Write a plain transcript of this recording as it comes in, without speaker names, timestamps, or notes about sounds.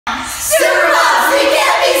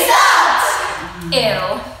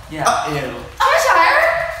Yeah. Ew. I'm a shower.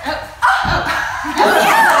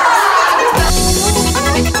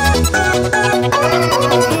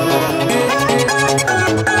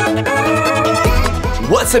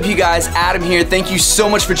 What's up, you guys? Adam here. Thank you so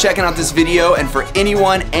much for checking out this video, and for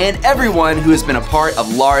anyone and everyone who has been a part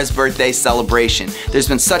of Laura's birthday celebration. There's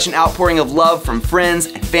been such an outpouring of love from friends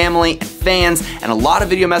and family and fans, and a lot of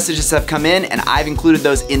video messages have come in, and I've included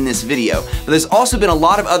those in this video. But there's also been a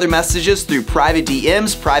lot of other messages through private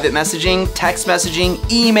DMs, private messaging, text messaging,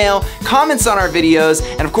 email, comments on our videos,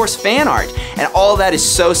 and of course fan art. And all of that is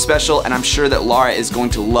so special, and I'm sure that Laura is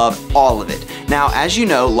going to love all of it. Now, as you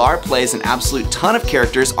know, Laura plays an absolute ton of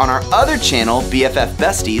characters on our other channel, BFF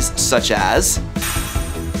Besties, such as...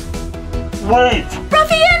 Wait!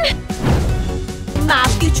 Ruffian! My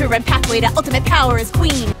future and pathway to ultimate power as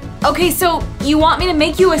queen. Okay, so you want me to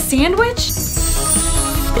make you a sandwich?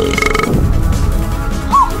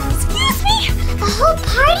 Oh, excuse me! A whole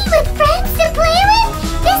party with friends to play with?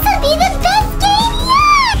 This'll be the best game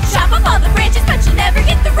yet! Chop off all the branches, but you'll never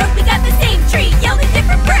get the root. We got the same tree, yelled at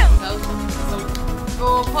different fruit.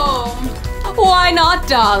 Go home. Why not,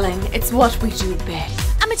 darling? It's what we do best.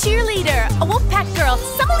 I'm a cheerleader, a wolf pack girl.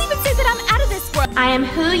 Some will even say that I'm out of this world. I am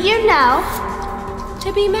who you know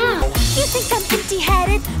to be mad. You think I'm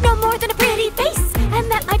empty-headed, no more than a pretty face,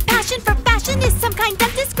 and that my passion for fashion is some kind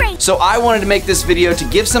of disgrace. So I wanted to make this video to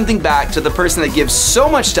give something back to the person that gives so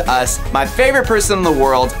much to us, my favorite person in the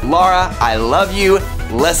world. Laura, I love you.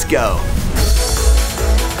 Let's go.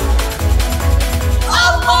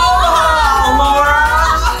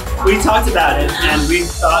 We talked about it, and we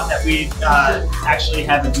thought that we'd actually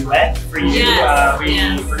have a duet for you.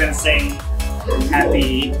 Yes, We're gonna sing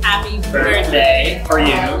Happy birthday for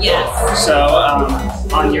you. Yes. So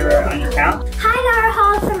on your count. Hi, Laura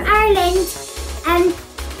Hall from Ireland, and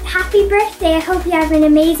happy birthday. I hope you have an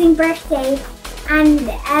amazing birthday,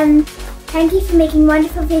 and thank you for making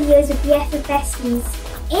wonderful videos with BFF Besties.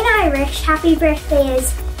 In Irish, happy birthday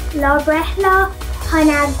is Lá Brethla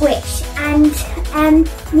Hana Gwish, and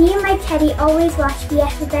me and my teddy always watch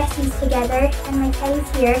BFF Besties together, and my teddy's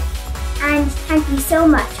here, and thank you so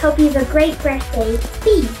much. Hope you have a great birthday.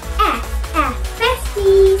 BFF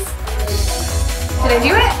Besties! Did I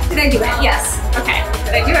do it? Did I do it? Yes. Okay.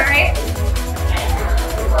 Did I do it right?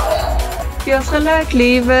 Veel geluk,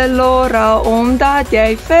 lieve Laura, omdat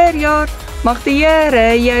jy verjaar. Mag die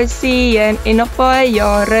Here jou seën en nog baie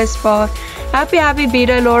jare spaar. Happy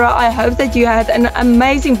birthday, Laura. I hope that you had an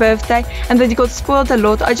amazing birthday and that you got spoiled a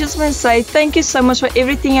lot. I just want to say thank you so much for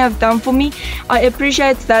everything you have done for me. I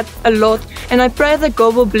appreciate that a lot, and I pray that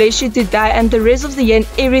God will bless you today and the rest of the year in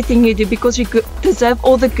everything you do, because you deserve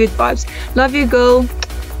all the good vibes. Love you, girl.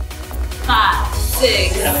 5,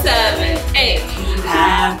 6, 7, 8.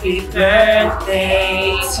 Happy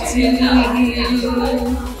birthday to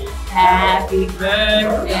you. Happy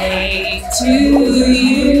birthday to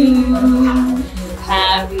you.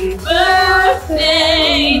 Happy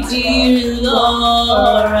birthday, dear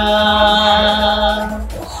Laura.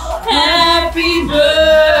 Happy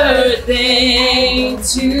birthday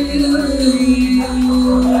to you.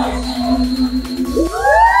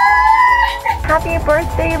 Happy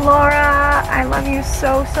birthday, Laura. I love you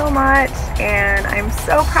so much, and I'm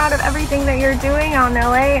so proud of everything that you're doing out in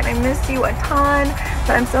LA, and I miss you a ton,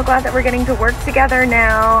 but I'm so glad that we're getting to work together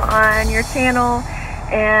now on your channel,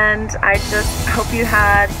 and I just hope you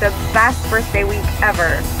had the best birthday week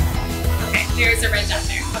ever. Okay, there's a ridge up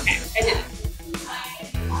there. Okay, I did it.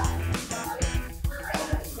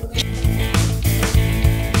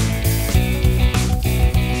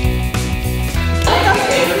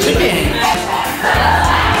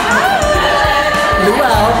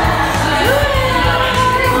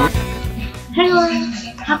 Hello,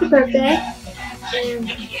 happy birthday.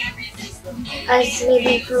 As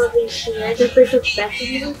maybe you probably hear, the BFF Besties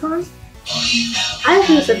unicorn. I like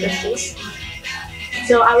BFF Besties,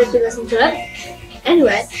 so I would be listening to it.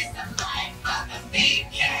 Anyway,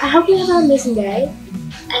 I hope you have an amazing day,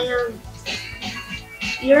 and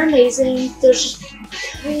you're amazing. There's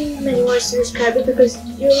just too many words to describe it because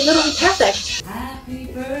you're literally perfect. Happy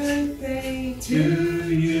birthday to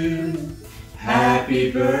you.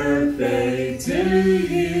 Happy birthday to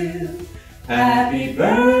you. Happy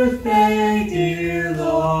birthday, dear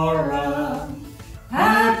Laura.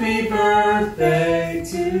 Happy birthday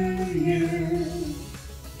to you.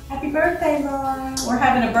 Happy birthday, Laura. We're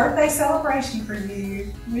having a birthday celebration for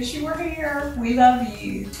you. Wish you were here. We love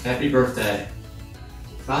you. Happy birthday.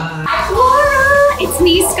 Bye. Laura, it's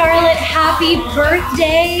me, Scarlett. Happy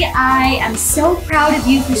birthday. I am so proud of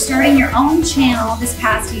you for starting your own channel this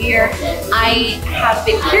past year. I have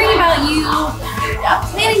been hearing about you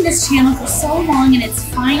planning this channel for so long, and it's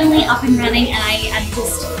finally up and running, and I am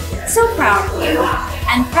just so proud of you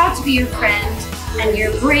and proud to be your friend, and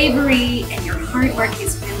your bravery and your hard work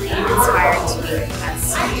is really inspiring to me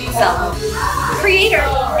as a fellow creator,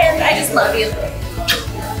 and I just love you.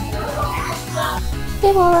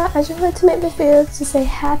 Hey Laura, I just wanted to make this video to say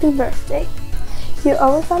happy birthday. You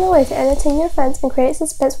always find a way to entertain your friends and create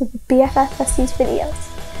suspense with the BFF Besties videos.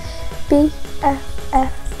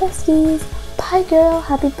 BFF Besties. Bye girl,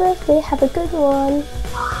 happy birthday, have a good one.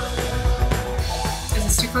 Is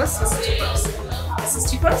this too close? This is too close. This is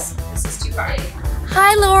too close? This is too far.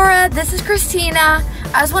 Hi Laura, this is Christina.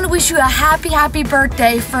 I just want to wish you a happy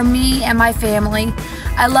birthday from me and my family.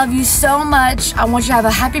 I love you so much. I want you to have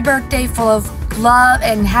a happy birthday full of love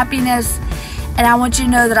and happiness. And I want you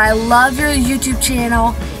to know that I love your YouTube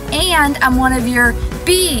channel and I'm one of your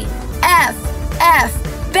BFF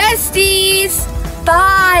Besties.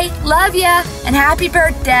 Bye, love ya, and happy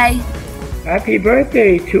birthday. Happy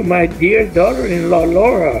birthday to my dear daughter-in-law,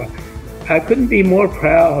 Laura. I couldn't be more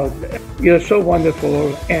proud. You're so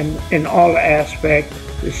wonderful and in all aspects.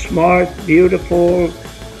 You're smart, beautiful,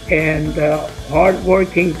 and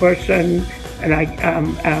hard-working person. And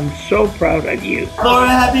I'm so proud of you. Laura,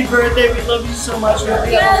 happy birthday. We love you so much.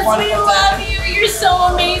 Yes, we love you. You're so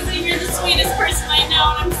amazing. You're the sweetest person I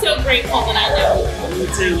know, and I'm so grateful that I know you. You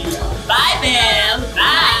too. Bye, Bill.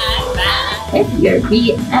 Bye. Bye. If you're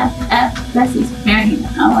BFF Besties parent,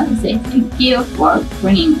 I want to say thank you for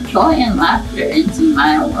bringing joy and laughter into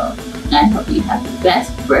my world. And I hope you have the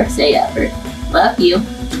best birthday ever. Love you.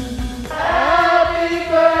 Happy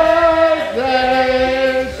birthday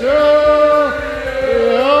to you.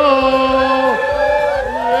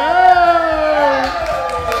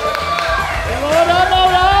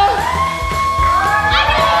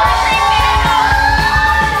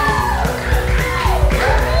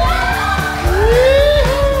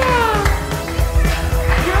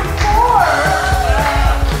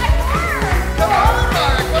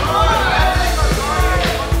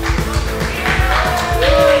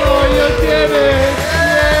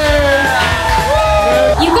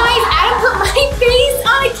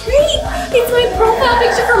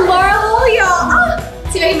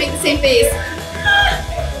 Same face.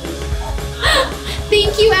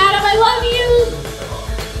 Thank you, Adam. I love you.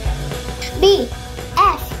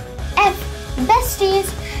 BFF Besties.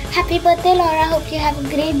 Happy birthday, Laura. Hope you have a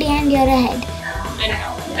great day and year ahead. I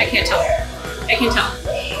know. I can't tell. I can tell.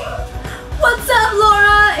 What's up,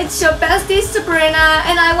 Laura? It's your bestie, Sabrina,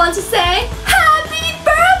 and I want to say happy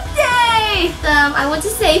birthday! I want to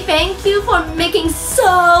say thank you for making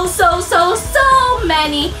so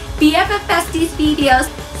many BFF Besties videos.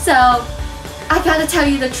 So, I gotta tell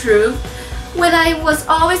you the truth. When I was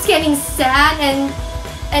always getting sad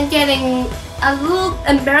and getting a little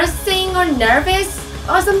embarrassing or nervous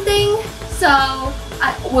or something, so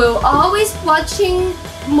I will always watching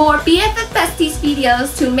more BFF Besties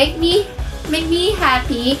videos to make me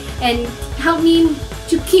happy and help me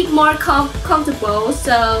to keep more comfortable.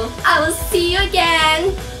 So I will see you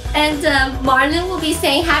again, and Marlon will be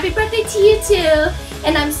saying happy birthday to you too.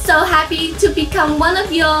 And I'm so happy to become one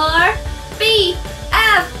of your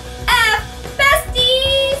BFF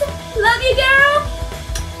Besties! Love you, girl!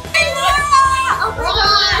 Hey, Laura! Oh my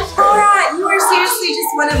gosh! Laura, you are seriously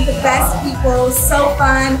just one of the best people. So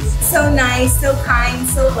fun, so nice, so kind,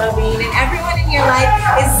 so loving. And everyone in your life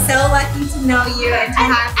is so lucky to know you and to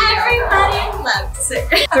have you. Everybody loves it.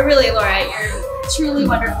 But really, Laura, you're truly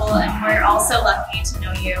wonderful, and we're all so lucky to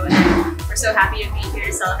know you. And we're so happy to be here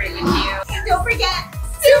to celebrate with you. And don't forget,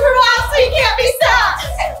 SUPERPOWERS, so you can't be stopped!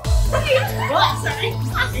 What? Sorry.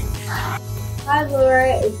 Hi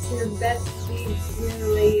Laura, it's your bestie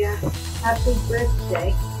Julia. Happy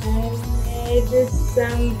birthday. I made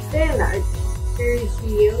some fan art to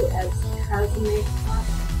you as Cosmic Pop.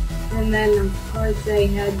 And then of course I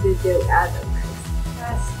had to do adamirocks.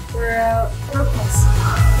 Prospero.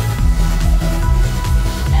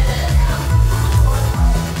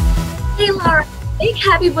 Hey Laura, big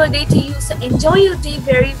happy birthday to you. So enjoy your day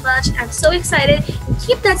very much. I'm so excited.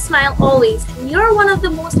 Keep that smile always. And you're one of the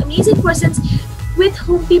most amazing persons with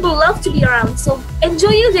whom people love to be around. So enjoy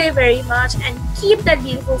your day very much and keep that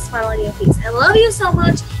beautiful smile on your face. I love you so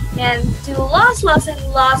much, and do lots and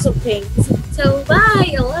lots of things. So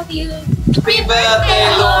bye, I love you. Happy birthday,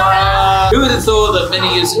 Laura! Who would have thought that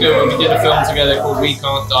many years ago when we did a film together called We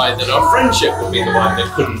Can't Die, that our friendship would be the one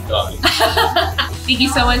that couldn't die? Thank you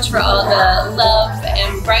so much for all the love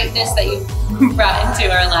and brightness that you brought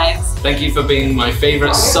into our lives. Thank you for being my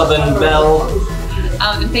favorite Southern belle.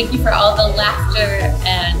 And thank you for all the laughter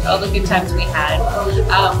and all the good times we had.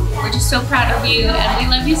 We're just so proud of you and we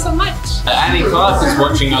love you so much. Annie Clark is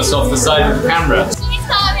watching us off the side of the camera. She's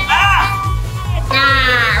coming!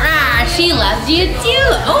 Rah, she loves you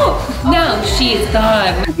too! Oh, no, she's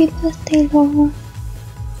gone. Happy birthday, Laura.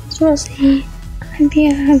 It's Rosie. I hope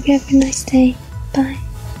you have a nice day. Bye.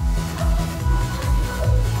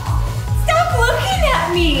 Stop looking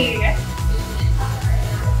at me!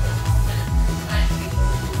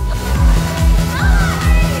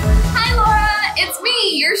 Hi Laura, it's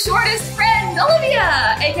me, your shortest friend,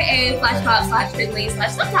 Olivia, aka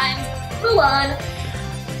 /pop/Ridley/sometimes Mulan.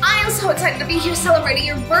 I am so excited to be here celebrating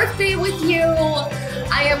your birthday with you.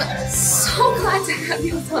 I am so glad to have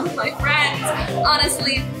you as one of my friends.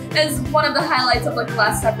 Honestly, as one of the highlights of like the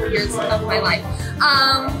last several years of my life.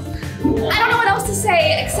 I don't know what else to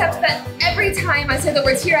say except that every time I say the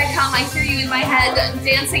words "here I come," I hear you in my head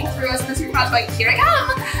dancing through us Mr. Crowd like "here I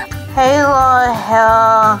come." Hey Laura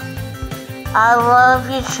Hill, I love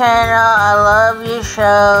your channel, I love your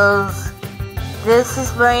shows. This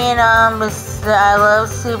is bringing on I love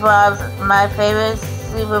SUPERPOWERS. My favorite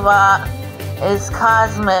SUPERPOWER is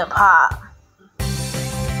Cosmic Pop.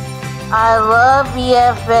 I love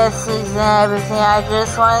BFF Besties and everything. I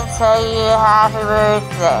just want to tell you happy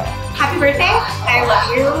birthday. Happy birthday! I love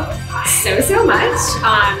you so much.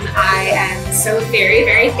 I am so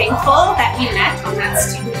very thankful that we met on that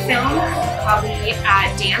student film. We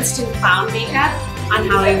danced in clown makeup on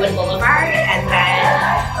Hollywood Boulevard, and then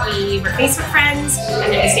we were Facebook friends,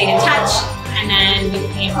 and then we stayed in touch, and then we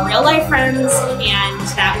became real life friends, and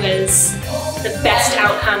that was the best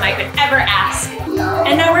outcome I could ever ask.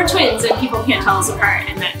 And now we're twins, and people can't tell us apart,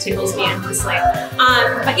 and that tickles me endlessly.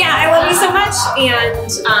 But yeah, I love you so much, and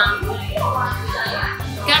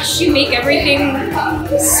gosh, you make everything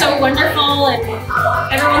so wonderful, and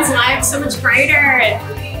everyone's lives so much brighter, and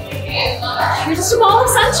you're just a ball of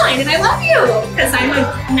sunshine, and I love you because I'm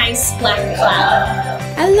a nice black cloud.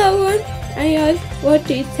 Hello, I want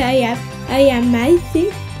to say a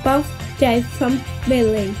amazing birthday from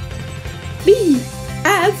Billy.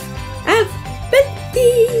 BFF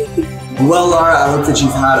Besties. Well, Laura, I hope that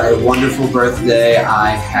you've had a wonderful birthday.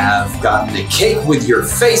 I have gotten a cake with your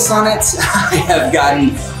face on it. I have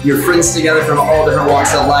gotten your friends together from all different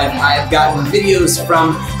walks of life. I have gotten videos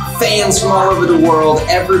from fans from all over the world.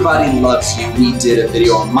 Everybody loves you. We did a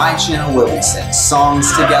video on my channel where we sang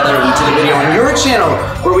songs together. We did a video on your channel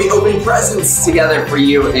where we opened presents together for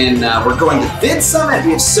you, and we're going to Vid Summit.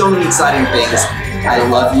 We have so many exciting things. I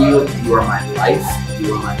love you. You are my life.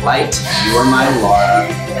 You are my light. You are my Laura.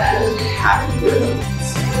 Happy birthday.